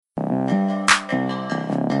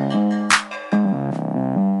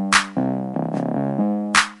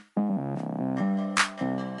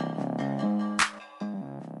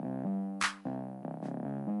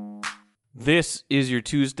This is your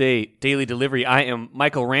Tuesday daily delivery. I am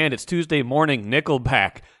Michael Rand. It's Tuesday morning,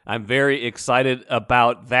 Nickelback. I'm very excited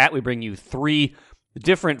about that. We bring you 3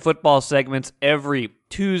 different football segments every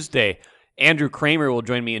Tuesday. Andrew Kramer will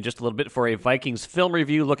join me in just a little bit for a Vikings film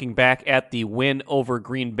review, looking back at the win over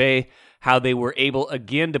Green Bay, how they were able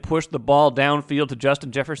again to push the ball downfield to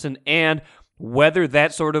Justin Jefferson, and whether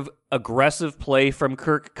that sort of aggressive play from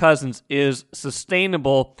Kirk Cousins is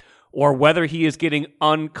sustainable or whether he is getting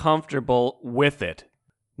uncomfortable with it.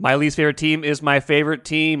 My least favorite team is my favorite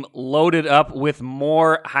team, loaded up with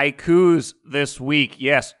more haikus this week.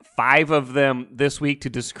 Yes, 5 of them this week to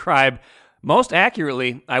describe most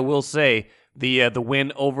accurately, I will say, the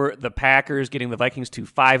win over the Packers, getting the Vikings to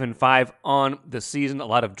 5-5 on the season. A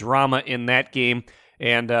lot of drama in that game,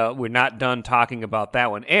 and we're not done talking about that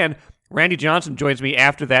one. And Randy Johnson joins me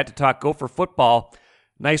after that to talk Gopher football.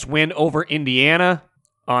 Nice win over Indiana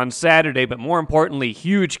on Saturday, but more importantly,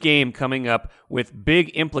 huge game coming up with big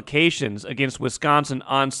implications against Wisconsin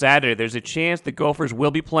on Saturday. There's a chance the Gophers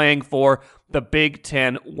will be playing for the Big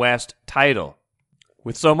Ten West title.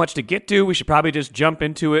 With so much to get to, we should probably just jump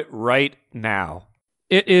into it right now.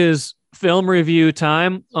 It is film review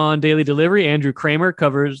time on Daily Delivery. Andrew Kramer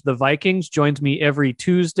covers the Vikings, joins me every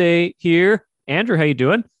Tuesday here. Andrew, how you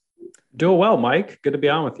doing? Doing well, Mike. Good to be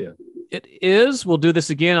on with you. It is. We'll do this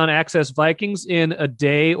again on Access Vikings in a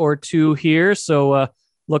day or two here, so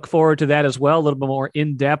look forward to that as well. A little bit more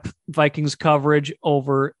in-depth Vikings coverage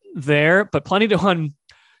over there, but plenty to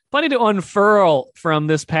unfurl from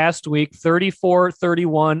this past week.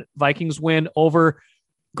 34-31 Vikings win over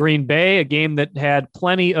Green Bay, a game that had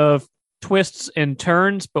plenty of twists and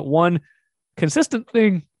turns, but one consistent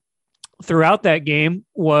thing throughout that game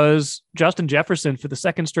was Justin Jefferson for the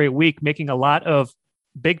second straight week making a lot of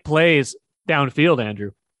big plays downfield,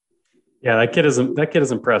 Andrew. Yeah, that kid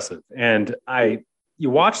is impressive. And you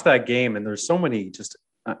watch that game and there's so many just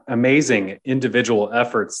amazing individual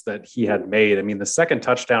efforts that he had made. I mean, the second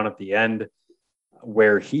touchdown at the end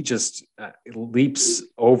where he just leaps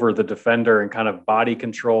over the defender and kind of body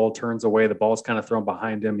control, turns away, the ball's kind of thrown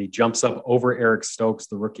behind him. He jumps up over Eric Stokes,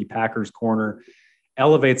 the rookie Packers corner,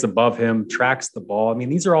 elevates above him, tracks the ball. I mean,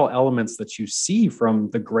 these are all elements that you see from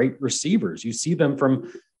the great receivers. You see them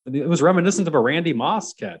it was reminiscent of a Randy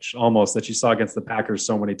Moss catch almost that you saw against the Packers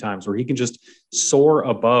so many times, where he can just soar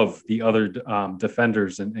above the other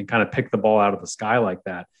defenders and kind of pick the ball out of the sky like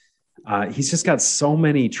that. He's just got so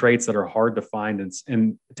many traits that are hard to find.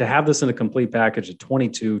 And to have this in a complete package at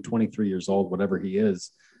 22, 23 years old, whatever he is,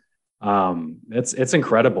 it's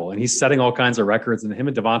incredible. And he's setting all kinds of records, and him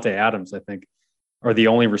and Davante Adams, I think, are the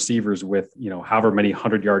only receivers with, however many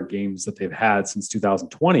 100-yard games that they've had since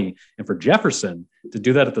 2020. And for Jefferson to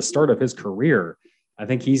do that at the start of his career, I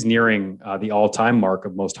think he's nearing the all-time mark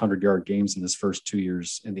of most 100-yard games in his first 2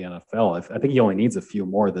 years in the NFL. I think he only needs a few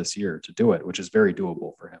more this year to do it, which is very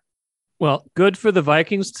doable for him. Well, good for the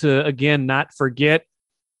Vikings to, again, not forget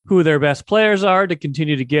who their best players are, to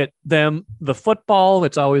continue to get them the football.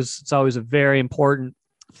 It's always a very important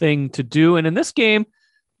thing to do. And in this game,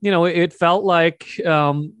 it felt like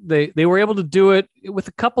they were able to do it with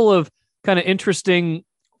a couple of kind of interesting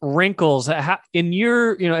wrinkles. In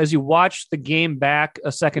your, as you watch the game back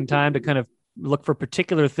a second time to kind of look for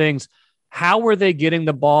particular things, how were they getting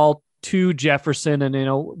the ball to Jefferson?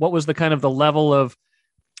 And, what was the kind of the level of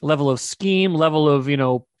scheme, level of,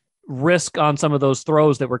 risk on some of those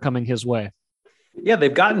throws that were coming his way? Yeah,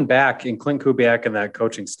 they've gotten back, and Clint Kubiak and that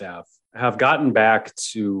coaching staff have gotten back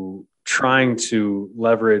to trying to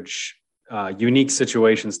leverage unique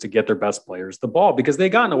situations to get their best players the ball, because they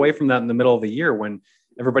gotten away from that in the middle of the year when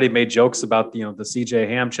everybody made jokes about, the CJ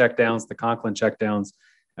Ham checkdowns, the Conklin checkdowns.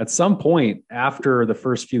 At some point after the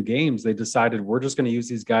first few games, they decided we're just going to use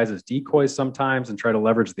these guys as decoys sometimes and try to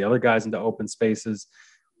leverage the other guys into open spaces.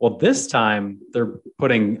 Well, this time they're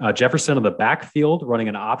putting Jefferson in the backfield, running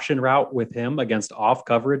an option route with him against off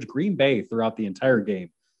coverage. Green Bay throughout the entire game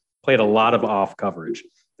played a lot of off coverage.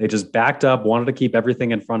 They just backed up, wanted to keep everything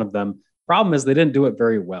in front of them. Problem is they didn't do it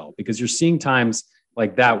very well, because you're seeing times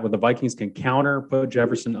like that where the Vikings can counter, put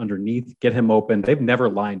Jefferson underneath, get him open. They've never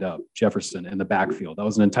lined up Jefferson in the backfield. That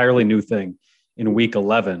was an entirely new thing in week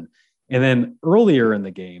 11. And then earlier in the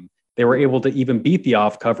game, they were able to even beat the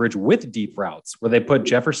off coverage with deep routes, where they put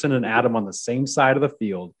Jefferson and Adam on the same side of the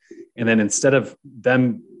field. And then instead of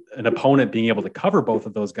an opponent being able to cover both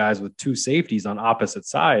of those guys with 2 safeties on opposite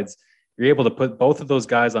sides, you're able to put both of those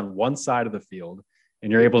guys on one side of the field,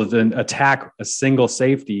 and you're able to then attack a single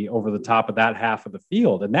safety over the top of that half of the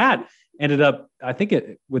field. And that ended up, I think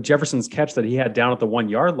with Jefferson's catch that he had down at the 1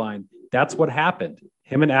 yard line, that's what happened.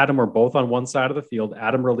 Him and Adam were both on one side of the field.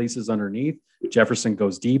 Adam releases underneath. Jefferson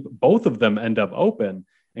goes deep. Both of them end up open,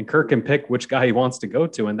 and Kirk can pick which guy he wants to go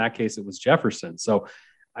to. In that case, it was Jefferson. So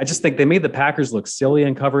I just think they made the Packers look silly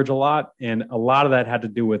in coverage a lot. And a lot of that had to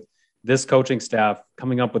do with this coaching staff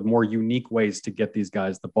coming up with more unique ways to get these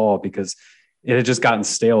guys the ball, because it had just gotten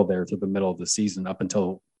stale there through the middle of the season up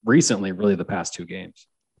until recently, really the past 2 games.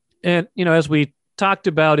 And, as we talked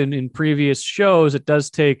about in previous shows, it does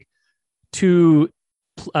take two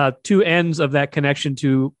ends of that connection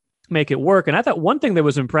to make it work. And I thought one thing that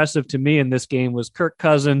was impressive to me in this game was Kirk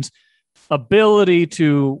Cousins' ability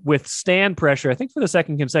to withstand pressure, I think for the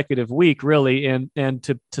second consecutive week, really, and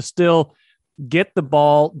to still get the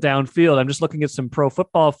ball downfield. I'm just looking at some Pro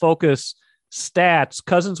Football Focus stats.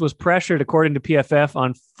 Cousins was pressured, according to PFF,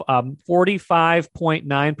 on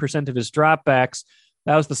 45.9% of his dropbacks.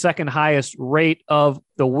 That was the second highest rate of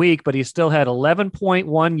the week, but he still had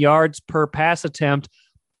 11.1 yards per pass attempt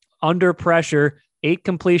under pressure, 8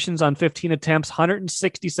 completions on 15 attempts,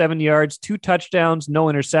 167 yards, 2 touchdowns, no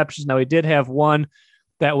interceptions. Now, he did have one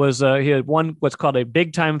that was, he had one what's called a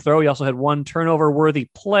big time throw. He also had one turnover worthy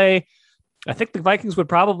play. I think the Vikings would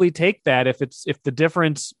probably take that if the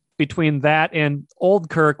difference between that and old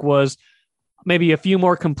Kirk was maybe a few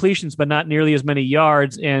more completions, but not nearly as many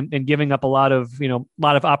yards, and giving up a lot of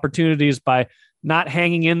opportunities by not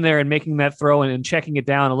hanging in there and making that throw and checking it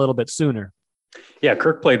down a little bit sooner. Yeah,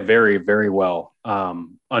 Kirk played very, very well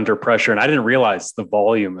under pressure. And I didn't realize the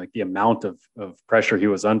volume, like the amount of pressure he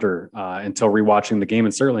was under until rewatching the game,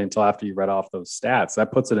 and certainly until after you read off those stats.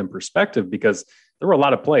 That puts it in perspective, because there were a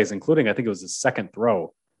lot of plays, including, I think it was his second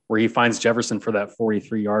throw, where he finds Jefferson for that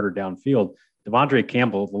 43-yarder downfield. Devondre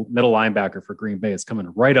Campbell, the middle linebacker for Green Bay, is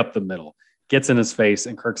coming right up the middle, gets in his face,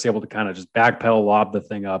 and Kirk's able to kind of just backpedal, lob the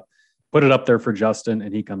thing up, put it up there for Justin,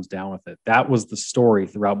 and he comes down with it. That was the story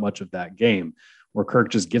throughout much of that game, where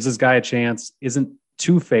Kirk just gives his guy a chance, isn't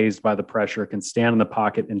too phased by the pressure, can stand in the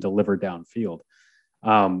pocket and deliver downfield.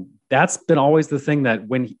 That's been always the thing, that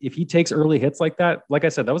if he takes early hits like that, like I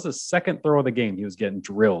said, that was the second throw of the game. He was getting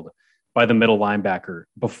drilled by the middle linebacker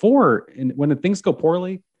before. And when things go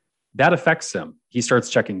poorly, that affects him. He starts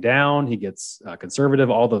checking down, he gets conservative,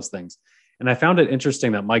 all those things. And I found it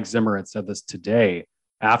interesting that Mike Zimmer had said this today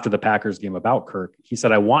after the Packers game about Kirk. He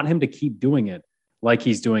said, I want him to keep doing it like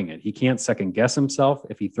he's doing it. He can't second guess himself.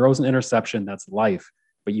 If he throws an interception, that's life,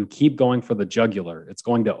 but you keep going for the jugular. It's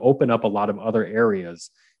going to open up a lot of other areas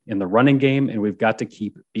in the running game, and we've got to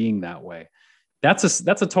keep being that way. That's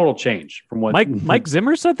a total change from what Mike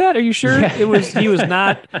Zimmer said. That, are you sure? Yeah. He was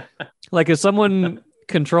not like, is someone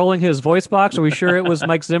controlling his voice box? Are we sure it was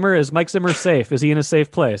Mike Zimmer? Is Mike Zimmer safe? Is he in a safe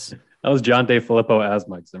place? That was John DeFilippo as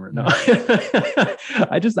Mike Zimmer. No,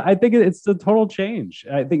 I think it's a total change.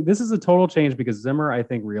 I think this is a total change because Zimmer, I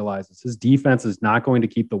think, realizes his defense is not going to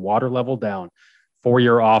keep the water level down for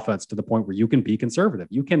your offense to the point where you can be conservative.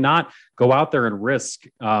 You cannot go out there and risk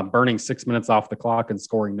burning 6 minutes off the clock and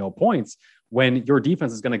scoring no points when your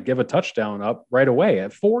defense is going to give a touchdown up right away.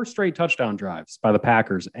 4 straight touchdown drives by the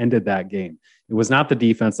Packers ended that game. It was not the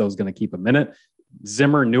defense that was going to keep a minute.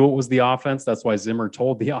 Zimmer knew it was the offense. That's why Zimmer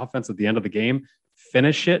told the offense at the end of the game,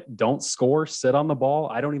 finish it, don't score, sit on the ball.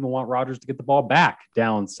 I don't even want Rodgers to get the ball back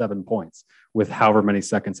down 7 points with however many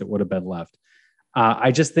seconds it would have been left.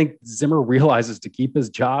 I just think Zimmer realizes to keep his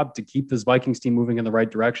job, to keep this Vikings team moving in the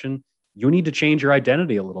right direction, you need to change your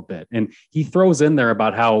identity a little bit. And he throws in there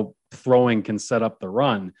about how throwing can set up the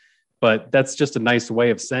run, but that's just a nice way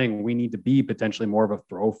of saying we need to be potentially more of a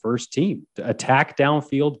throw first team, to attack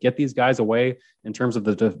downfield, get these guys away in terms of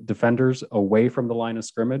the defenders away from the line of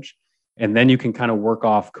scrimmage. And then you can kind of work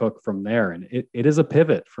off Cook from there. And it is a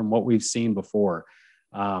pivot from what we've seen before.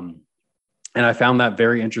 And I found that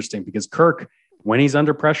very interesting because Kirk, when he's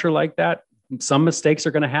under pressure like that, some mistakes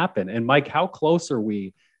are going to happen. And Mike, how close are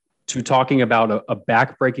we to talking about a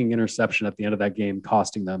back-breaking interception at the end of that game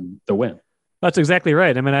costing them the win? That's exactly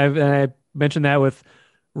right. I mean, I mentioned that with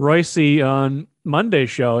Royce on Monday's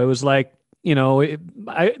show. It was like,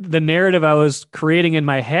 the narrative I was creating in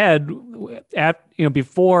my head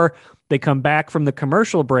before they come back from the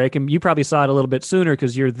commercial break, and you probably saw it a little bit sooner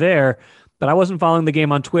because you're there, but I wasn't following the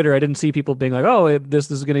game on Twitter. I didn't see people being like, oh, this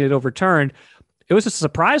is going to get overturned. It was a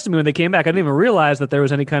surprise to me when they came back. I didn't even realize that there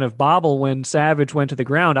was any kind of bobble when Savage went to the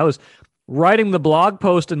ground. I was writing the blog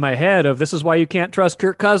post in my head of this is why you can't trust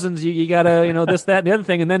Kirk Cousins. You got to, this, that, and the other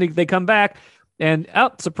thing. And then they come back and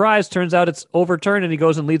surprise, turns out it's overturned and he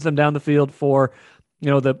goes and leads them down the field for,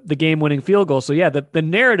 the game-winning field goal. So yeah, the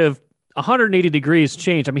narrative 180 degrees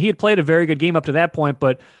changed. I mean, he had played a very good game up to that point,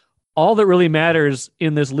 but all that really matters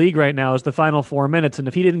in this league right now is the final 4 minutes. And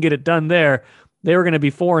if he didn't get it done there, they were going to be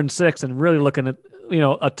 4-6 and really looking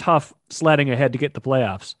a tough sledding ahead to get the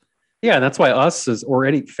playoffs. Yeah, and that's why or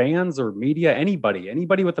any fans or media,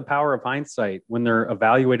 anybody with the power of hindsight, when they're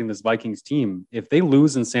evaluating this Vikings team, if they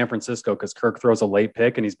lose in San Francisco because Kirk throws a late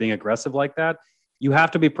pick and he's being aggressive like that, you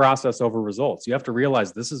have to be process over results. You have to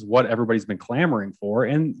realize this is what everybody's been clamoring for,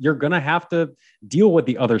 and you're going to have to deal with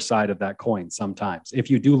the other side of that coin sometimes if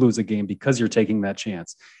you do lose a game because you're taking that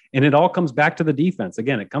chance. And it all comes back to the defense.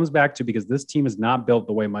 Again, it comes back to because this team is not built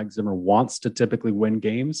the way Mike Zimmer wants to typically win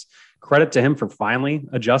games. Credit to him for finally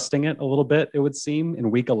adjusting it a little bit, it would seem,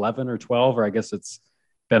 in week 11 or 12, or I guess it's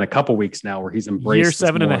been a couple weeks now where he's embraced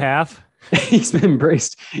year 7.5. He's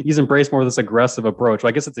embraced more of this aggressive approach. Well,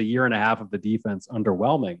 I guess it's a year and a half of the defense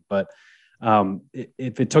underwhelming, but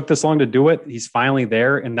if it took this long to do it, he's finally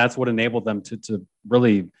there. And that's what enabled them to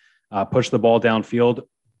really push the ball downfield,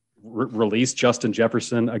 release Justin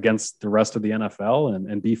Jefferson against the rest of the NFL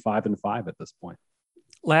and be 5-5 at this point.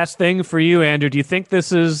 Last thing for you, Andrew, do you think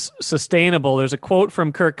this is sustainable? There's a quote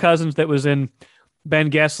from Kirk Cousins that was in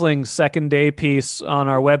Ben Gessling's second day piece on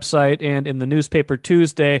our website and in the newspaper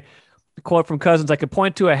Tuesday. The quote from Cousins, I could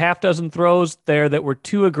point to a half dozen throws there that were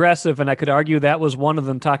too aggressive, and I could argue that was one of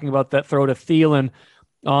them, talking about that throw to Thielen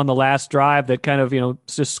on the last drive that kind of,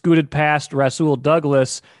 just scooted past Rasul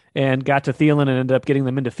Douglas and got to Thielen and ended up getting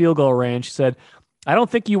them into field goal range. He said, I don't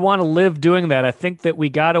think you want to live doing that. I think that we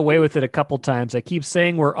got away with it a couple times. I keep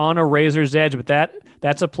saying we're on a razor's edge, but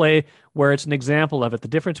that's a play where it's an example of it. The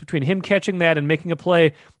difference between him catching that and making a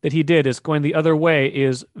play that he did is going the other way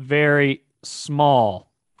is very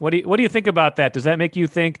small. What do you think about that? Does that make you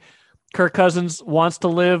think Kirk Cousins wants to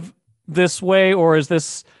live this way, or is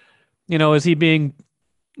this, is he being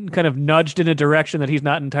kind of nudged in a direction that he's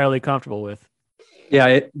not entirely comfortable with?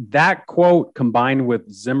 Yeah, that quote combined with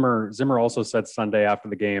Zimmer also said Sunday after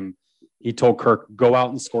the game, he told Kirk, go out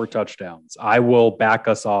and score touchdowns. I will back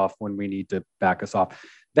us off when we need to back us off.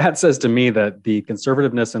 That says to me that the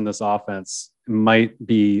conservativeness in this offense might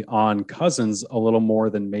be on Cousins a little more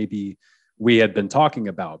than maybe we had been talking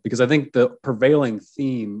about, because I think the prevailing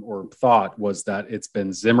theme or thought was that it's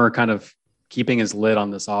been Zimmer kind of keeping his lid on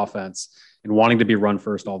this offense and wanting to be run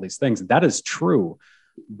first, all these things. That is true.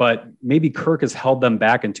 But maybe Kirk has held them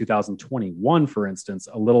back in 2021, for instance,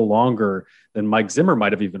 a little longer than Mike Zimmer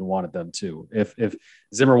might have even wanted them to. If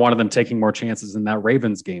Zimmer wanted them taking more chances in that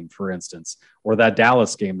Ravens game, for instance, or that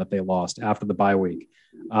Dallas game that they lost after the bye week,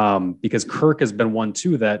 because Kirk has been one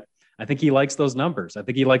too that I think he likes those numbers. I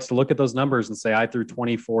think he likes to look at those numbers and say, I threw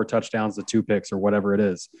 24 touchdowns to 2 picks or whatever it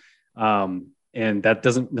is. And that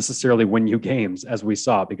doesn't necessarily win you games, as we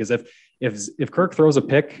saw, because if Kirk throws a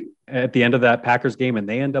pick at the end of that Packers game and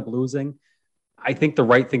they end up losing, I think the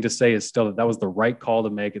right thing to say is still that was the right call to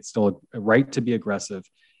make. It's still a right to be aggressive.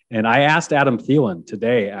 And I asked Adam Thielen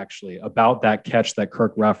today, actually, about that catch that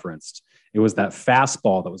Kirk referenced. It was that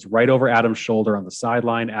fastball that was right over Adam's shoulder on the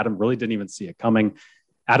sideline. Adam really didn't even see it coming.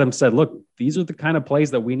 Adam said, look, these are the kind of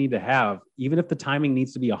plays that we need to have. Even if the timing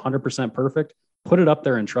needs to be 100% perfect, put it up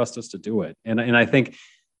there and trust us to do it. And I think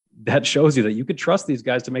that shows you that you could trust these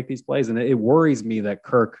guys to make these plays. And it worries me that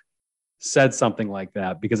Kirk said something like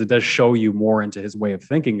that, because it does show you more into his way of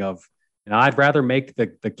thinking of, and I'd rather make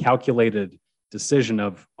the calculated decision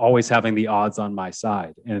of always having the odds on my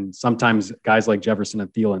side. And sometimes guys like Jefferson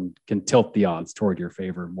and Thielen can tilt the odds toward your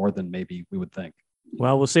favor more than maybe we would think.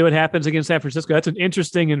 Well, we'll see what happens against San Francisco. That's an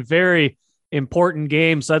interesting and very important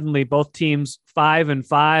game. Suddenly both teams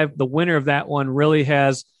 5-5. The winner of that one really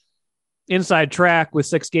has inside track with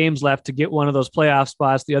 6 games left to get one of those playoff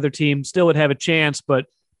spots. The other team still would have a chance, but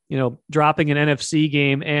dropping an NFC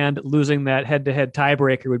game and losing that head-to-head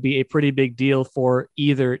tiebreaker would be a pretty big deal for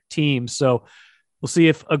either team. So we'll see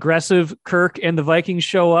if aggressive Kirk and the Vikings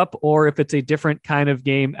show up, or if it's a different kind of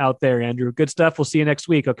game out there, Andrew. Good stuff. We'll see you next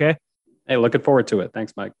week. Okay. Hey, looking forward to it.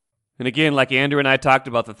 Thanks, Mike. And again, like Andrew and I talked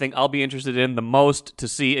about, the thing I'll be interested in the most to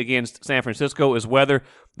see against San Francisco is whether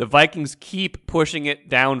the Vikings keep pushing it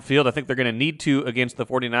downfield. I think they're going to need to against the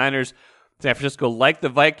 49ers. San Francisco, like the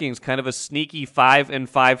Vikings, kind of a sneaky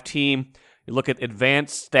 5-5 team. You look at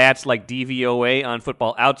advanced stats like DVOA on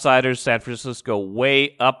Football Outsiders, San Francisco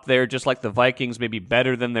way up there, just like the Vikings, maybe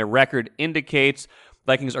better than their record indicates.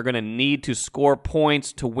 Vikings are going to need to score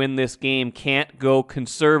points to win this game. Can't go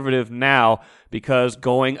conservative now because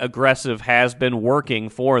going aggressive has been working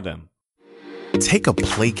for them. Take a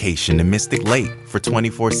playcation to Mystic Lake for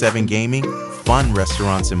 24/7 gaming, fun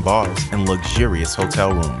restaurants and bars, and luxurious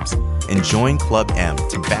hotel rooms. And join Club M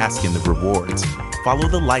to bask in the rewards. Follow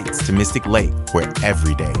the lights to Mystic Lake, where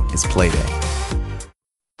every day is playday.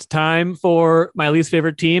 It's time for my least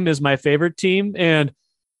favorite team is my favorite team. And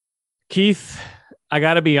Keith, I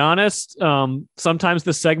got to be honest. Sometimes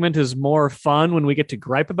this segment is more fun when we get to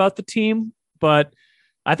gripe about the team, but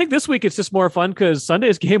I think this week it's just more fun because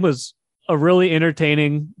Sunday's game was a really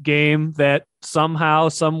entertaining game that somehow,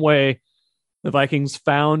 some way, the Vikings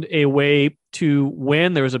found a way to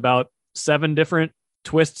win. There was about 7 different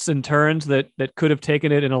twists and turns that could have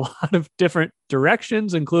taken it in a lot of different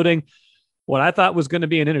directions, including what I thought was going to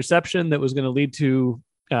be an interception that was going to lead to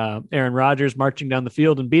Aaron Rodgers marching down the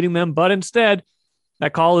field and beating them. But instead,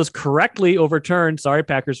 that call is correctly overturned. Sorry,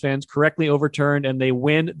 Packers fans, correctly overturned, and they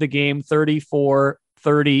win the game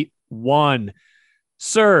 34-31.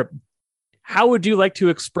 Sir, how would you like to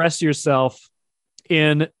express yourself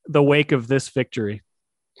in the wake of this victory?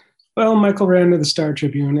 Well, Michael Rand of the Star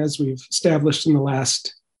Tribune, as we've established in the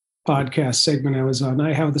last podcast segment I was on,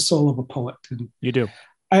 I have the soul of a poet. And you do.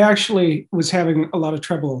 I actually was having a lot of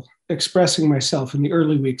trouble expressing myself in the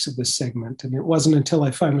early weeks of this segment. And it wasn't until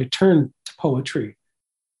I finally turned to poetry,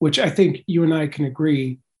 which I think you and I can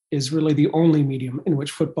agree is really the only medium in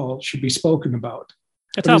which football should be spoken about.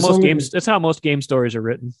 That's how most game stories are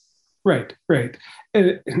written. Right.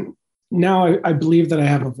 And now I believe that I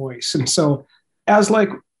have a voice. And so, as like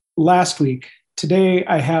last week, today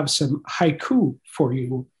I have some haiku for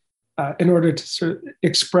you in order to sort of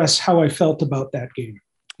express how I felt about that game.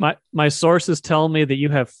 My sources tell me that you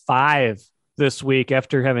have 5 this week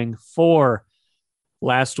after having 4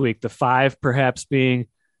 last week. The 5 perhaps being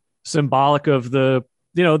symbolic of the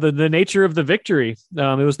nature of the victory.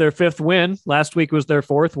 It was their 5th win. Last week was their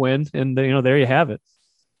 4th win, and there you have it.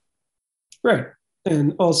 Right.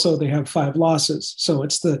 And also they have 5 losses. So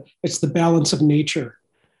it's the balance of nature.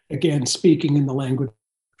 Again, speaking in the language.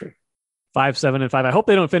 5-7-5. I hope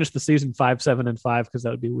they don't finish the season 5-7-5 because that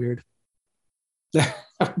would be weird. That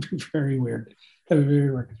would be very weird.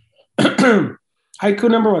 Haiku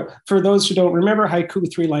number 1. For those who don't remember, haiku,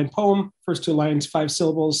 3-line poem. First 2 lines, 5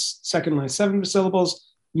 syllables. Second line, 7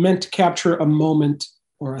 syllables. Meant to capture a moment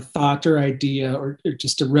or a thought or idea or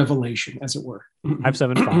just a revelation, as it were.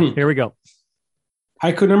 5-7-5. Here we go.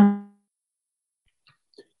 Haiku number.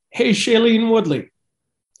 Hey, Shailene Woodley,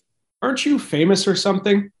 aren't you famous or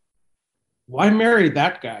something? Why marry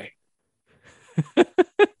that guy?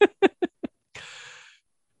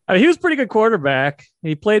 He was a pretty good quarterback.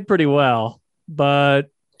 He played pretty well, but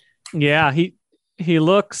yeah, he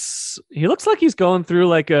looks like he's going through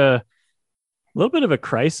like a little bit of a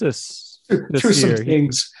crisis this through year. Some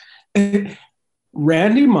things.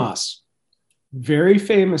 Randy Moss very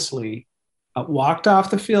famously walked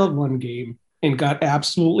off the field one game and got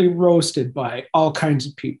absolutely roasted by all kinds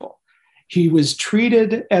of people. He was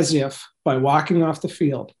treated as if, by walking off the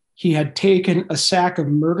field, he had taken a sack of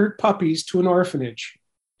murdered puppies to an orphanage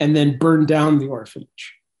and then burned down the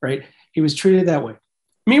orphanage, right? He was treated that way.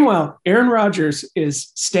 Meanwhile, Aaron Rodgers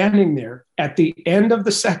is standing there at the end of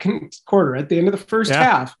the second quarter, at the end of the first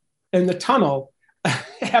half, in the tunnel,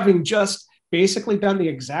 having just basically done the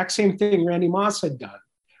exact same thing Randy Moss had done,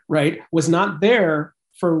 right? Was not there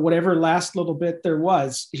for whatever last little bit there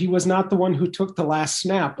was. He was not the one who took the last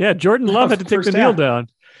snap. Yeah, Jordan Love had to take the kneel down.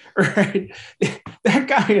 Right. That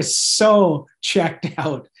guy is so checked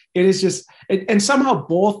out. It is just, and somehow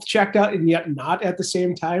both checked out and yet not at the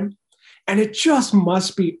same time. And it just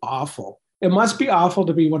must be awful. It must be awful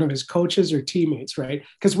to be one of his coaches or teammates, right?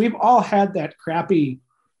 Because we've all had that crappy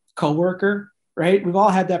coworker, right? We've all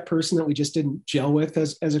had that person that we just didn't gel with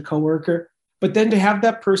as a coworker. But then to have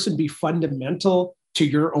that person be fundamental to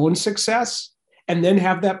your own success and then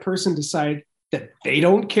have that person decide that they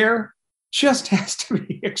don't care just has to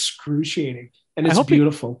be excruciating. And it's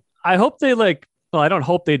beautiful. I hope they I don't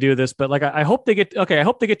hope they do this, but I hope they get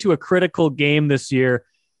to a critical game this year.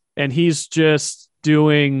 And he's just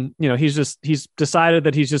doing, he's decided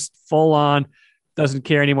that he's just full on, doesn't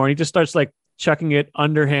care anymore. And he just starts chucking it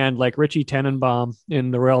underhand, like Richie Tenenbaum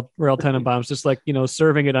in the Royal Tenenbaums, just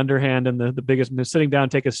serving it underhand and the biggest, sitting down,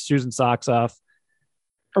 take his shoes and socks off.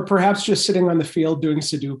 Or perhaps just sitting on the field doing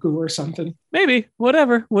Sudoku or something. Maybe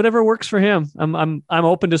whatever works for him. I'm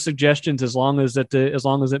open to suggestions as long as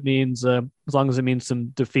it means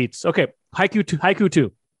some defeats. Okay, haiku 2.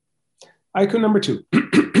 Haiku number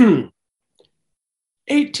 2.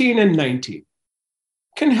 18 and 19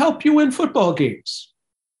 can help you win football games.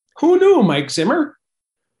 Who knew, Mike Zimmer?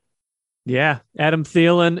 Yeah, Adam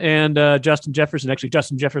Thielen and Justin Jefferson. Actually,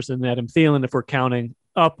 Justin Jefferson and Adam Thielen, if we're counting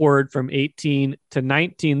upward from 18 to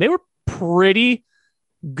 19. They were pretty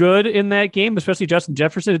good in that game, especially Justin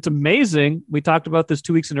Jefferson. It's amazing. We talked about this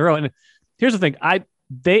 2 weeks in a row. And here's the thing.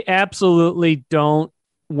 They absolutely don't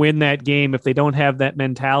win that game if they don't have that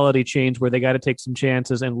mentality change where they got to take some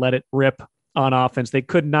chances and let it rip on offense. They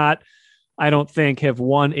could not. I don't think, have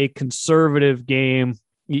won a conservative game.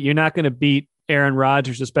 You're not going to beat Aaron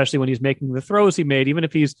Rodgers, especially when he's making the throws he made, even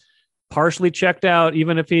if he's partially checked out,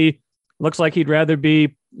 even if he looks like he'd rather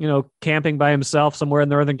be, camping by himself somewhere in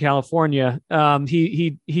Northern California.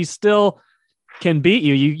 He still can beat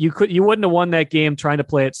you. You wouldn't have won that game trying to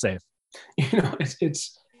play it safe.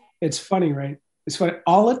 It's funny, right? It's funny.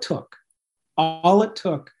 All it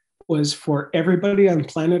took was for everybody on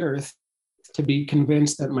planet Earth to be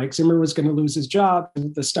convinced that Mike Zimmer was going to lose his job,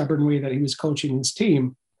 the stubborn way that he was coaching his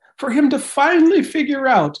team, for him to finally figure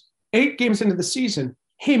out 8 games into the season,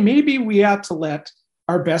 hey, maybe we ought to let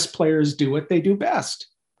our best players do what they do best.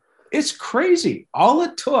 It's crazy. All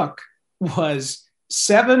it took was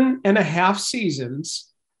 7.5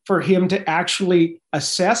 seasons for him to actually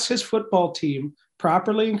assess his football team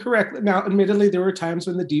properly and correctly. Now, admittedly, there were times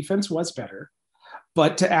when the defense was better,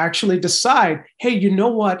 but to actually decide, hey, you know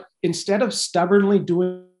what? Instead of stubbornly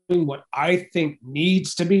doing what I think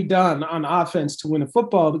needs to be done on offense to win a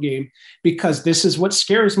football game, because this is what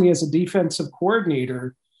scares me as a defensive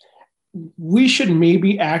coordinator, we should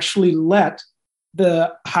maybe actually let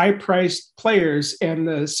the high-priced players and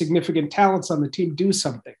the significant talents on the team do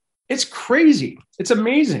something. It's crazy. It's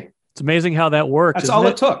amazing. It's amazing how that worked. That's all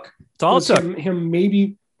it took. It's all it took. Him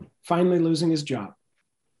maybe finally losing his job.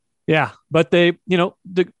 Yeah, but they,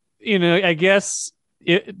 I guess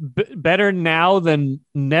better now than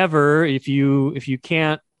never. If you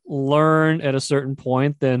can't learn at a certain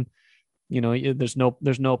point, then there's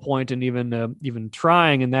no point in even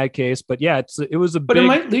trying in that case. But yeah, it was a. But it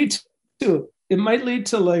might lead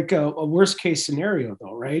to like a worst case scenario,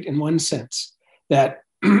 though, right? In one sense, that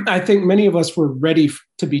I think many of us were ready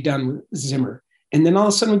to be done with Zimmer, and then all of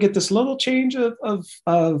a sudden we get this little change of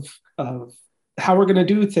how we're going to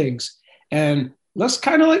do things, and let's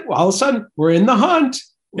kind of like, well, all of a sudden we're in the hunt.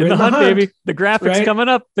 We're in the hunt, baby. The graphics coming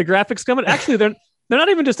up. The graphics coming. Actually, they're not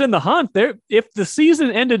even just in the hunt. If the season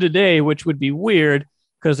ended today, which would be weird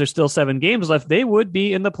because there's still 7 games left, they would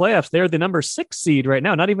be in the playoffs. They're the number 6 seed right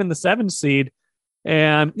now, not even the 7 seed.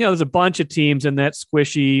 And, there's a bunch of teams in that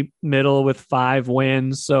squishy middle with 5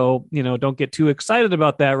 wins. So, don't get too excited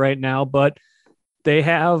about that right now, but they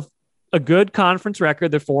have a good conference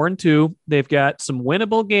record. They're 4-2. They've got some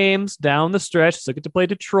winnable games down the stretch. So get to play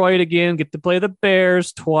Detroit again, get to play the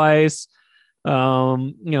Bears twice. I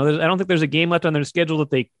don't think there's a game left on their schedule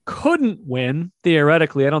that they couldn't win.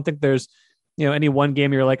 Theoretically, I don't think there's, any one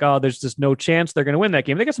game you're like, oh, there's just no chance they're going to win that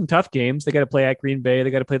game. They got some tough games. They got to play at Green Bay.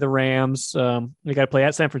 They got to play the Rams. They got to play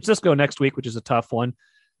at San Francisco next week, which is a tough one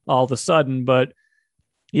all of a sudden. But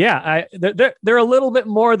yeah, they're a little bit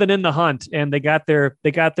more than in the hunt, and they got there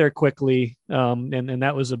quickly. And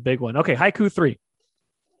that was a big one. Okay. Haiku 3.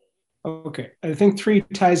 Okay. I think 3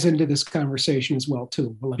 ties into this conversation as well,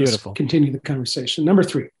 too. But let Beautiful. us continue the conversation. Number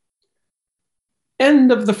 3,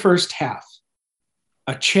 end of the first half,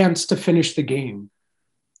 a chance to finish the game.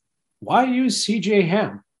 Why use CJ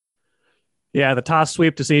Ham? Yeah, the toss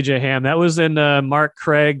sweep to CJ Ham. That was in Mark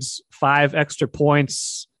Craig's 5 extra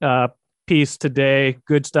points piece today.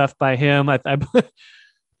 Good stuff by him.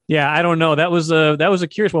 Yeah, I don't know. That was a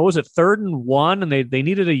curious. What was it? 3rd and 1, and they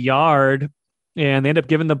needed a yard. And they end up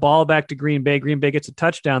giving the ball back to Green Bay. Green Bay gets a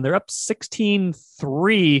touchdown. They're up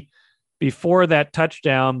 16-3 before that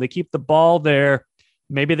touchdown. They keep the ball there.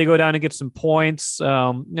 Maybe they go down and get some points.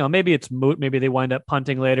 Maybe it's moot. Maybe they wind up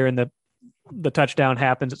punting later and the touchdown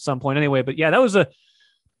happens at some point anyway. But yeah, that was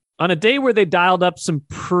on a day where they dialed up some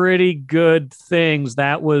pretty good things.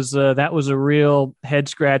 That was a real head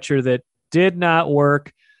scratcher that did not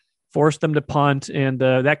work. Forced them to punt, and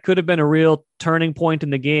that could have been a real turning point in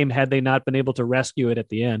the game had they not been able to rescue it at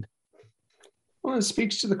the end. Well, it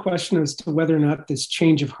speaks to the question as to whether or not this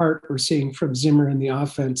change of heart we're seeing from Zimmer in the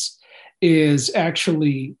offense is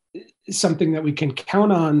actually something that we can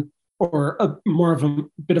count on, or more of a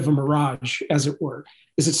bit of a mirage, as it were.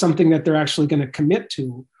 Is it something that they're actually going to commit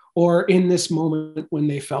to, or in this moment when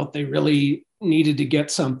they felt they really needed to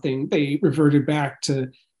get something, they reverted back to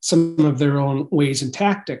some of their own ways and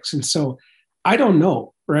tactics? And so I don't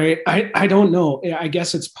know, right? I don't know. I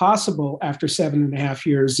guess it's possible after 7.5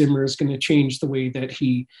 years, Zimmer is going to change the way that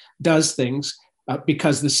he does things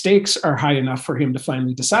because the stakes are high enough for him to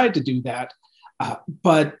finally decide to do that.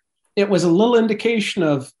 But it was a little indication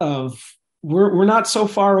of we're not so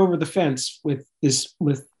far over the fence with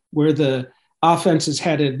where the offense is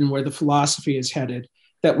headed and where the philosophy is headed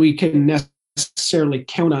that we can necessarily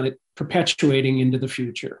count on it perpetuating into the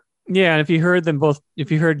future. Yeah, and if you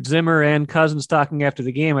heard Zimmer and Cousins talking after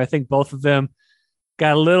the game, I think both of them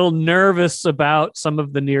got a little nervous about some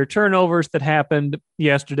of the near turnovers that happened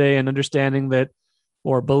yesterday, and understanding that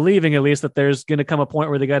believing at least that there's going to come a point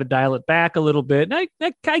where they got to dial it back a little bit. And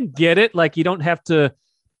I get it. Like you don't have to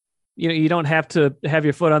have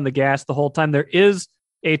your foot on the gas the whole time. There is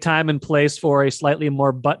a time and place for a slightly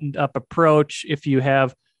more buttoned up approach if you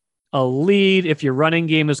have a lead, if your running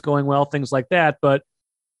game is going well, things like that. But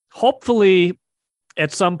hopefully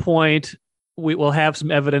at some point we will have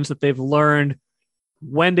some evidence that they've learned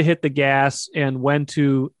when to hit the gas and when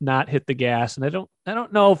to not hit the gas. And I don't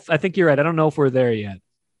know I think you're right. I don't know if we're there yet.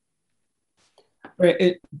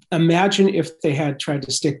 Right. Imagine if they had tried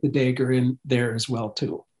to stick the dagger in there as well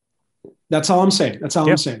too. That's all I'm saying.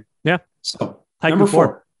 I'm saying. Yeah. So Haiku number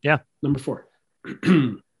 4. Yeah. Number 4.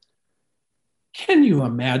 Can you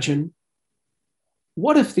imagine?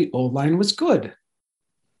 What if the O-line was good?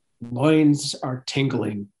 Loins are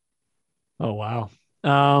tingling. Oh, wow.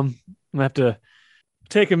 I'm going to have to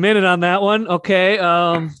take a minute on that one. Okay.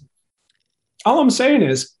 All I'm saying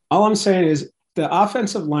is the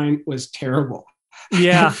offensive line was terrible.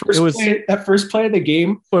 Yeah. That first play of the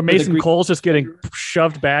game where Mason Cole's just getting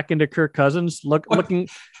shoved back into Kirk Cousins,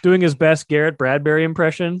 doing his best Garrett Bradbury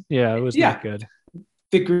impression. Yeah, it was not good.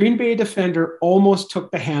 The Green Bay defender almost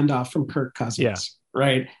took the handoff from Kirk Cousins. Yeah.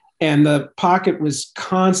 Right. And the pocket was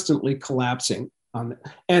constantly collapsing on it.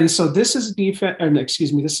 And so this is this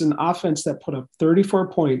is an offense that put up 34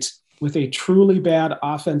 points with a truly bad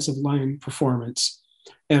offensive line performance.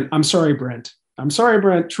 And I'm sorry, Brent.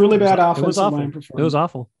 Truly bad offensive line performance. It was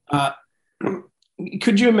awful.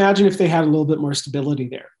 Could you imagine if they had a little bit more stability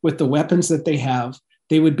there? With the weapons that they have,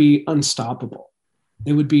 they would be unstoppable.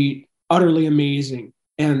 They would be utterly amazing.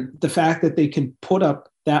 And the fact that they can put up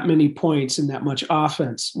that many points and that much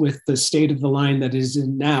offense with the state of the line that is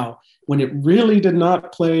in now, when it really did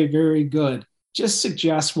not play very good, just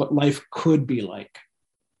suggests what life could be like.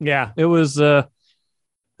 Yeah, it was that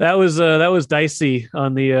was dicey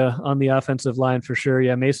on the offensive line for sure.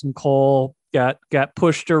 Yeah, Mason Cole got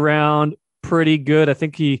pushed around pretty good. I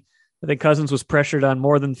think Cousins was pressured on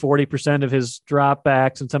more than 40% of his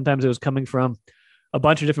dropbacks, and sometimes it was coming from a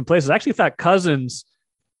bunch of different places. I actually thought Cousins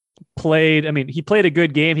he played a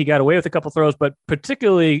good game. He got away with a couple throws, but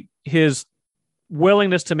particularly his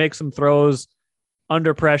willingness to make some throws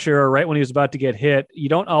under pressure or right when he was about to get hit. You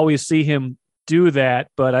don't always see him do that,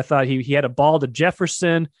 but I thought he had a ball to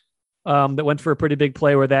Jefferson that went for a pretty big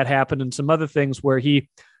play where that happened, and some other things where he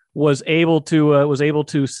was able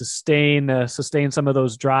to sustain some of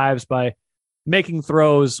those drives by making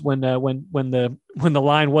throws when the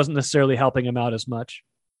line wasn't necessarily helping him out as much.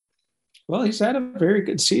 Well, he's had a very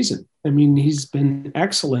good season. I mean, he's been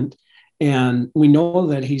excellent, and we know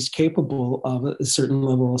that he's capable of a certain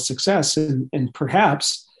level of success. And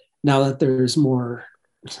perhaps now that there's more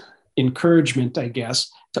encouragement, I guess,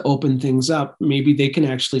 to open things up, maybe they can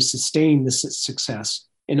actually sustain this success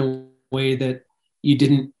in a way that you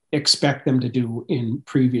didn't expect them to do in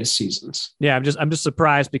previous seasons. Yeah, I'm just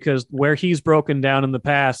surprised because where he's broken down in the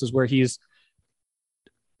past is where he's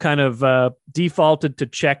kind of defaulted to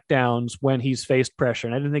check downs when he's faced pressure.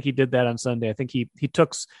 And I didn't think he did that on Sunday. I think there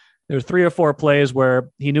were 3 or 4 plays where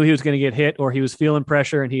he knew he was going to get hit or he was feeling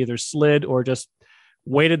pressure and he either slid or just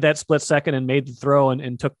waited that split second and made the throw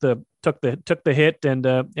and took the hit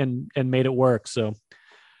and made it work. So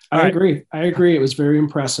I agree. It was very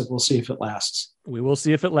impressive. We'll see if it lasts. We will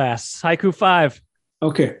see if it lasts. Haiku 5.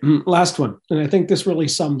 Okay. Last one. And I think this really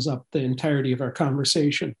sums up the entirety of our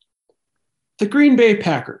conversation. The Green Bay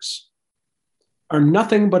Packers are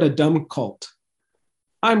nothing but a dumb cult.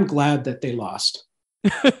 I'm glad that they lost.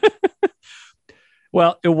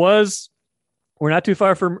 Well, we're not too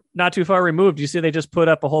far removed. You see, they just put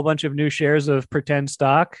up a whole bunch of new shares of pretend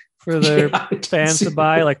stock for their fans to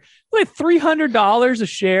buy, like $300 a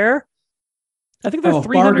share. I think they're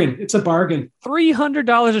bargain. It's a bargain.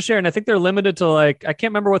 $300 a share, and I think they're limited to I can't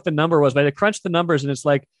remember what the number was, but I crunched the numbers, and it's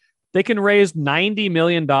like they can raise $90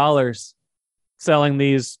 million selling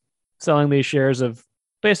these shares of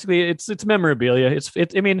basically it's memorabilia.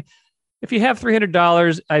 I mean, if you have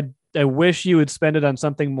 $300, I wish you would spend it on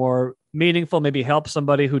something more meaningful, maybe help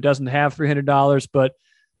somebody who doesn't have $300, but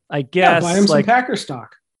I guess buy them some Packer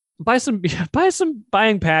stock.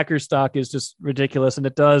 Buying Packer stock is just ridiculous, and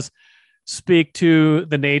it does speak to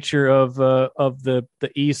the nature of the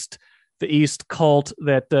East cult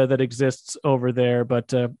that exists over there.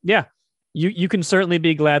 But you can certainly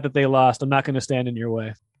be glad that they lost. I'm not going to stand in your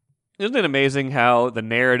way. Isn't it amazing how the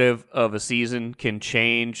narrative of a season can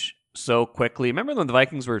change so quickly? Remember when the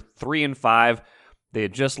Vikings were 3-5? They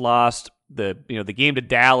had just lost the game to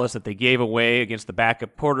Dallas that they gave away against the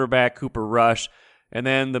backup quarterback Cooper Rush, and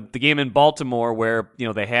then the game in Baltimore where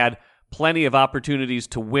they had plenty of opportunities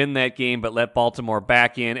to win that game, but let Baltimore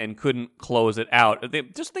back in and couldn't close it out.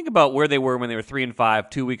 Just think about where they were when they were 3-5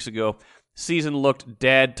 2 weeks ago. Season looked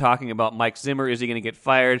dead, talking about Mike Zimmer. Is he going to get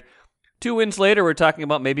fired? 2 wins later, we're talking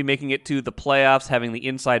about maybe making it to the playoffs, having the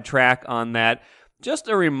inside track on that. Just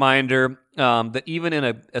a reminder that even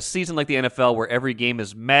in a season like the NFL where every game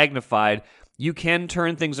is magnified, you can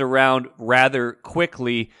turn things around rather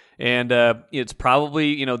quickly, and it's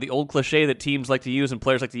probably, the old cliche that teams like to use and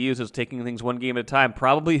players like to use is taking things one game at a time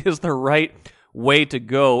probably is the right way to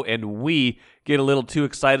go, and we get a little too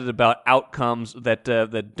excited about outcomes that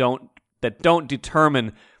don't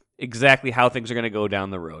determine exactly how things are going to go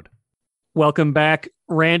down the road. Welcome back,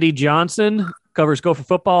 Randy Johnson, covers Gopher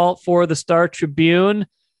football for the Star Tribune.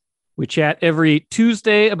 We chat every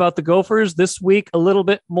Tuesday about the Gophers. This week, a little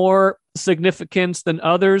bit more significance than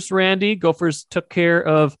others, Randy. Gophers took care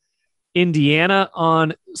of Indiana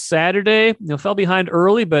on Saturday. Fell behind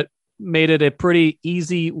early, but made it a pretty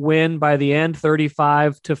easy win by the end,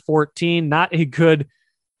 35-14. Not a good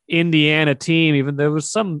Indiana team, even there was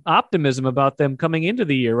some optimism about them coming into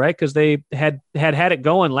the year, right? Because they had it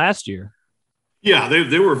going last year. Yeah,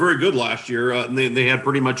 they were very good last year. And they had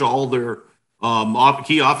pretty much all their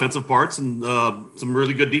key offensive parts and some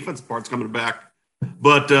really good defensive parts coming back.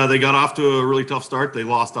 But they got off to a really tough start. They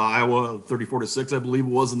lost to Iowa 34-6, I believe it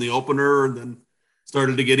was, in the opener, and then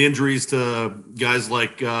started to get injuries to guys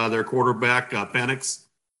like their quarterback, Penix.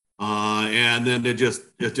 And then it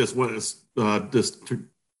just went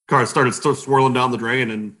car started swirling down the drain,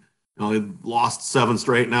 and they lost 7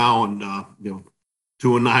 straight now, and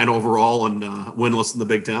 2-9 overall, and winless in the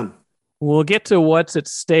Big Ten. We'll get to what's at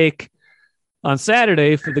stake on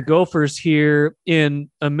Saturday for the Gophers here in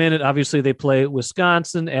a minute. Obviously, they play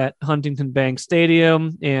Wisconsin at Huntington Bank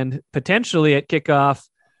Stadium, and potentially at kickoff,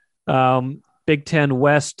 Big Ten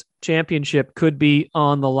West championship could be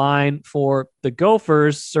on the line for the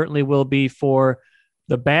Gophers. Certainly will be for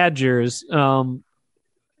the Badgers.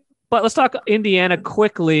 But let's talk Indiana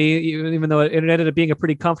quickly, even though it ended up being a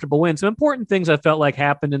pretty comfortable win. Some important things I felt like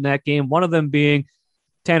happened in that game, one of them being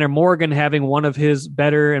Tanner Morgan having one of his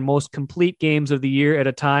better and most complete games of the year at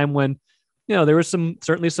a time when, there was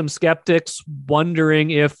certainly some skeptics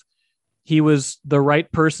wondering if he was the right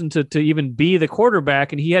person to even be the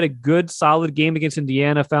quarterback. And he had a good, solid game against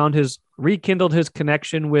Indiana, rekindled his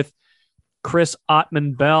connection with Chris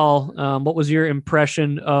Ottman-Bell. What was your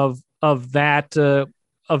impression of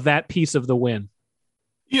that piece of the win?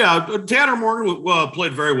 Yeah, Tanner Morgan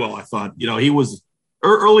played very well, I thought. He was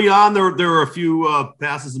early on, there were a few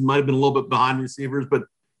passes that might have been a little bit behind receivers, but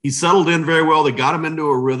he settled in very well. They got him into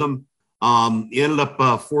a rhythm. He ended up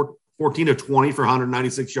 14-20 for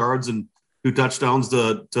 196 yards and 2 touchdowns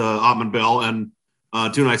to Ottman-Bell, and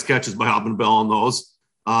 2 nice catches by Ottman-Bell on those.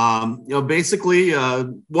 Basically,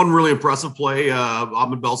 one really impressive play,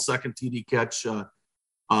 Ottman-Bell's second TD catch.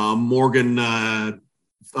 Morgan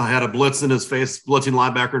had a blitz in his face, blitzing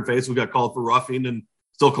linebacker in face. We got called for roughing and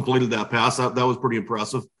still completed that pass. That was pretty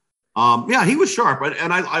impressive. He was sharp,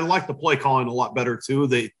 and I like the play calling a lot better too.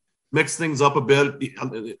 They mixed things up a bit,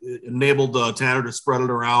 it enabled Tanner to spread it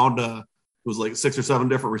around. It was like 6 or 7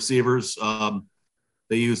 different receivers.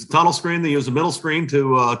 They used the tunnel screen. They used the middle screen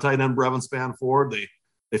to tight end Brevin Spanford.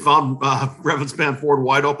 They found Brevin Spanford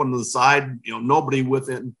wide open to the side. Nobody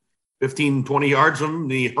within 15, 20 yards from him.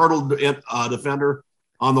 The hurdled defender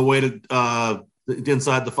on the way to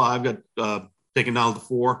inside the 5 got taken down to the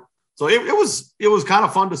 4. So it was kind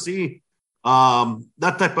of fun to see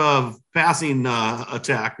that type of passing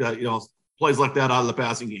attack. Plays like that out of the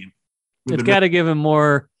passing game. It's got to give him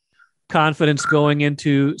more confidence going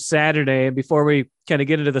into Saturday. And before we kind of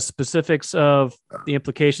get into the specifics of the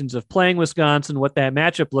implications of playing Wisconsin, what that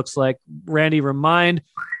matchup looks like, Randy, remind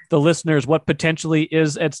the listeners what potentially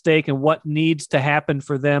is at stake and what needs to happen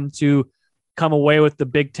for them to come away with the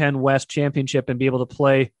Big Ten West championship and be able to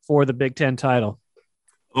play for the Big Ten title.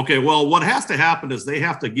 Okay, well, what has to happen is they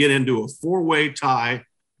have to get into a 4-way tie.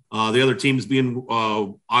 The other teams being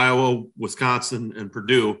Iowa, Wisconsin, and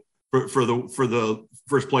Purdue for the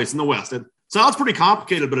first place in the West. It sounds pretty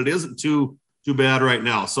complicated, but it isn't too bad right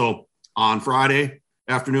now. So on Friday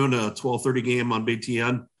afternoon, a 12:30 game on Big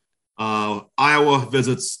Ten, Iowa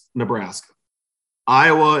visits Nebraska.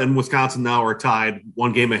 Iowa and Wisconsin now are tied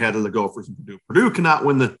 1 game ahead of the Gophers and Purdue. Purdue cannot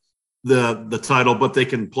win the title, but they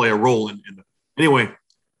can play a role in it. Anyway,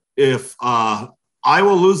 if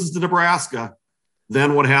Iowa loses to Nebraska,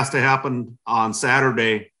 then what has to happen on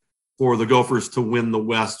Saturday for the Gophers to win the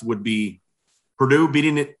West would be Purdue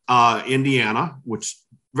beating Indiana, which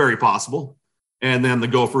very possible, and then the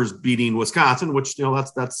Gophers beating Wisconsin, which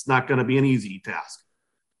that's not going to be an easy task.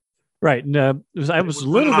 Right. And I was a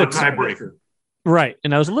little bit tiebreaker. Right.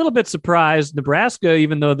 And I was a little bit surprised. Nebraska,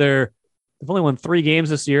 even though they've only won 3 games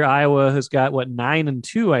this year, Iowa has got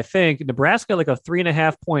 9-2, I think. Nebraska like a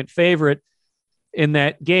 3.5 point favorite in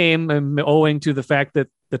that game, and owing to the fact that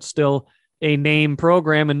that's still a name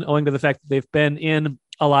program, and owing to the fact that they've been in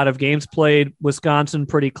a lot of games. Played Wisconsin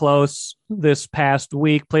pretty close this past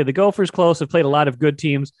week, played the Gophers close, have played a lot of good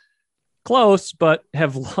teams close, but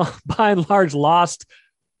have by and large lost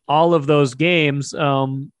all of those games.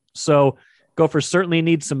 So Gophers certainly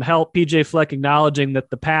need some help. PJ Fleck acknowledging that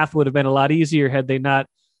the path would have been a lot easier had they not,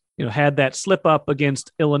 had that slip up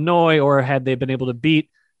against Illinois, or had they been able to beat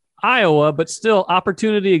Iowa, but still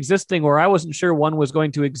opportunity existing where I wasn't sure one was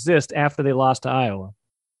going to exist after they lost to Iowa.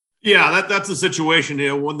 Yeah, that's the situation.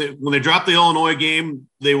 When they dropped the Illinois game,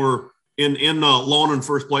 they were in lone in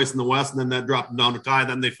first place in the West, and then that dropped them down to tie.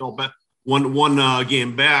 Then they fell back one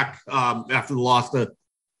game back after the loss to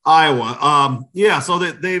Iowa. So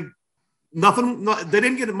they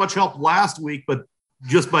didn't get much help last week, but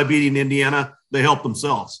just by beating Indiana, they helped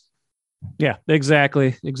themselves. Yeah,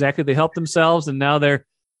 exactly. They helped themselves, and now they're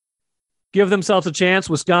give themselves a chance.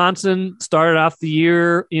 Wisconsin started off the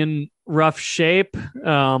year in rough shape,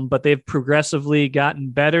 but they've progressively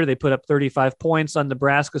gotten better. They put up 35 points on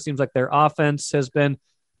Nebraska. Seems like their offense has been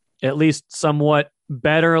at least somewhat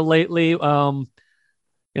better lately.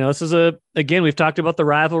 This is again, we've talked about the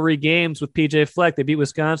rivalry games with PJ Fleck. They beat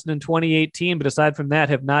Wisconsin in 2018, but aside from that,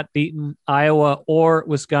 have not beaten Iowa or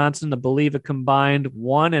Wisconsin. I believe a combined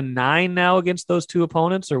 1-9 now against those two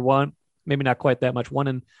opponents, or maybe not quite that much.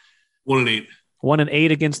 1-8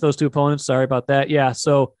 against those two opponents. Sorry about that. Yeah.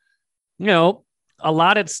 So, a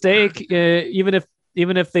lot at stake. Even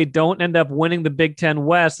if they don't end up winning the Big Ten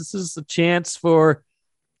West, this is a chance for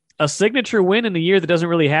a signature win in a year that doesn't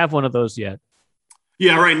really have one of those yet.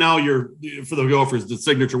 Yeah, right now for the Gophers, the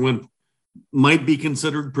signature win might be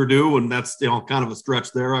considered Purdue, and that's kind of a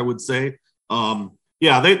stretch there, I would say.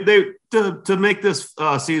 They to make this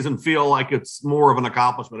season feel like it's more of an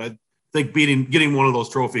accomplishment. I think getting one of those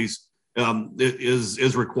trophies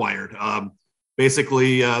is required.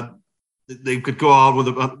 Basically, they could go out with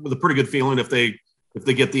a pretty good feeling if they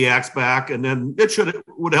get the axe back, and then it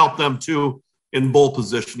would help them too in bowl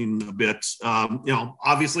positioning a bit.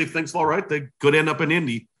 Obviously if things fall right, they could end up in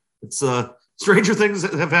Indy. It's stranger things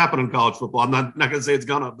that have happened in college football. I'm not going to say it's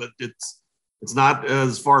gonna, but it's not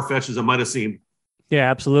as far-fetched as it might have seemed. Yeah,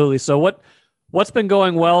 absolutely. So what's been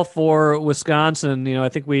going well for Wisconsin? I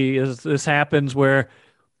think this happens where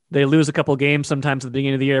they lose a couple games sometimes at the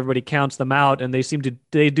beginning of the year. Everybody counts them out, and they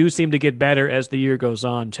do seem to get better as the year goes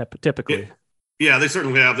on, typically. Yeah, they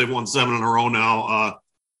certainly have. They've won 7 in a row now.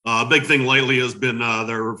 Big thing lately has been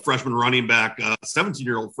their freshman running back,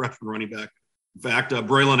 17-year-old freshman running back. In fact,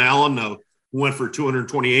 Braylon Allen went for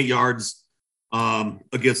 228 yards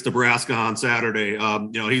against Nebraska on Saturday.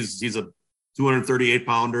 He's a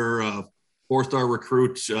 238-pounder, 4-star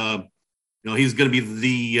recruit. He's going to be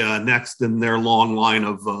the next in their long line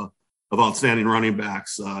of outstanding running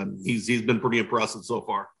backs. He's been pretty impressive so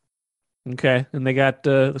far. Okay, and they got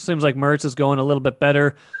it seems like Mertz is going a little bit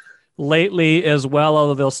better lately as well,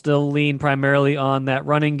 although they'll still lean primarily on that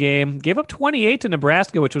running game. Gave up 28 to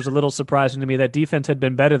Nebraska, which was a little surprising to me. That defense had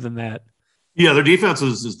been better than that. Yeah, their defense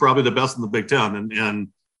is probably the best in the Big Ten. And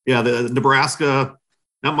the Nebraska,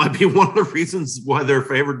 that might be one of the reasons why they're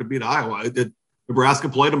favored to beat Iowa. Nebraska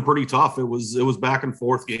played them pretty tough. It was back and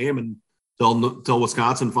forth game until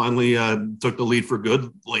Wisconsin finally took the lead for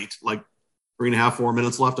good late, like 3.5, 4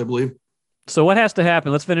 minutes left, I believe. So what has to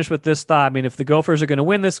happen? Let's finish with this thought. I mean, if the Gophers are going to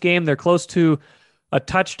win this game, they're close to a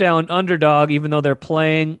touchdown underdog, even though they're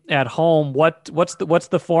playing at home. What's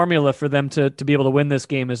the formula for them to be able to win this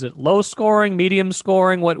game? Is it low scoring, medium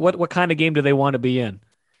scoring? What kind of game do they want to be in?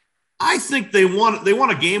 I think they want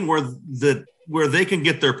a game where they can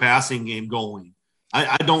get their passing game going.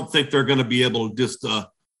 I don't think they're going to be able to just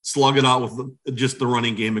slug it out with just the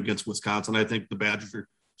running game against Wisconsin. I think the Badgers are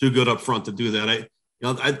too good up front to do that.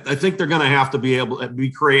 I think they're going to have to be able to be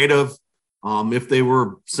creative. If they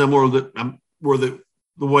were similar the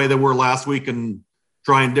way they were last week and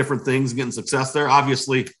trying different things and getting success there,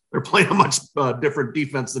 obviously they're playing a much different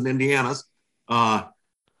defense than Indiana's.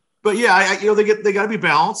 But yeah, they got to be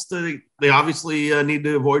balanced. They obviously need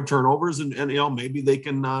to avoid turnovers, and maybe they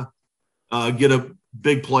can get a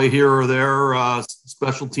big play here or there,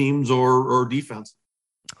 special teams or defense.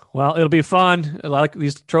 Well, it'll be fun. Like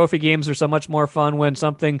these trophy games are so much more fun when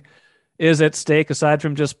something is at stake, aside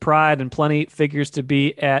from just pride, and plenty figures to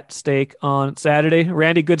be at stake on Saturday.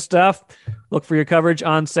 Randy, good stuff. Look for your coverage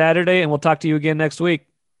on Saturday, and we'll talk to you again next week.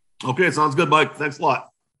 Okay, sounds good, Mike. Thanks a lot.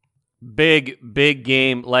 Big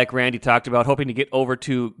game, like Randy talked about. Hoping to get over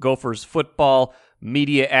to Gophers football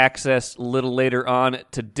media access a little later on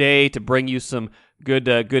today to bring you some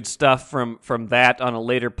good stuff from that on a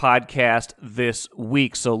later podcast this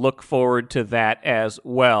week. So look forward to that as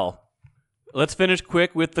well. Let's finish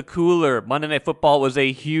quick with the cooler. Monday Night Football was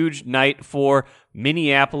a huge night for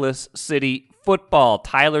Minneapolis City football.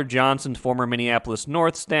 Tyler Johnson, former Minneapolis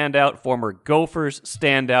North standout, former Gophers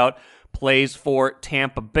standout, plays for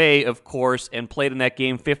Tampa Bay, of course, and played in that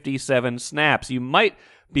game 57 snaps. You might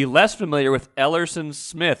be less familiar with Ellerson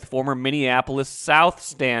Smith, former Minneapolis South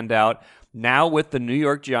standout, now with the New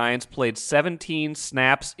York Giants, played 17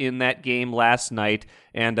 snaps in that game last night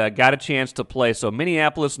and got a chance to play. So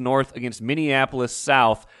Minneapolis North against Minneapolis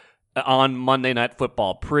South on Monday Night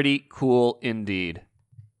Football. Pretty cool indeed.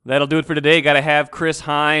 That'll do it for today. Got to have Chris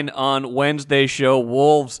Hine on Wednesday's show.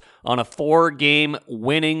 Wolves on a 4-game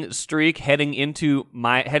winning streak heading into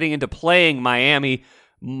playing Miami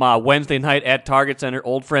Wednesday night at Target Center.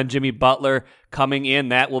 Old friend Jimmy Butler coming in.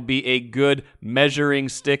 That will be a good measuring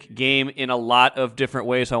stick game in a lot of different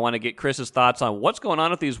ways. So I want to get Chris's thoughts on what's going on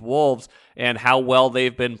with these Wolves and how well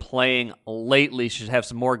they've been playing lately. Should have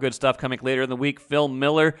some more good stuff coming later in the week. Phil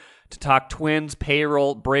Miller to talk Twins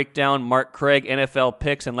payroll breakdown, Mark Craig NFL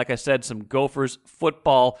picks, and like I said, some Gophers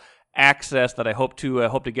football access that I hope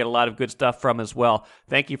to get a lot of good stuff from as well.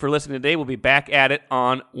 Thank you for listening today. We'll be back at it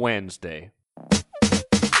on Wednesday.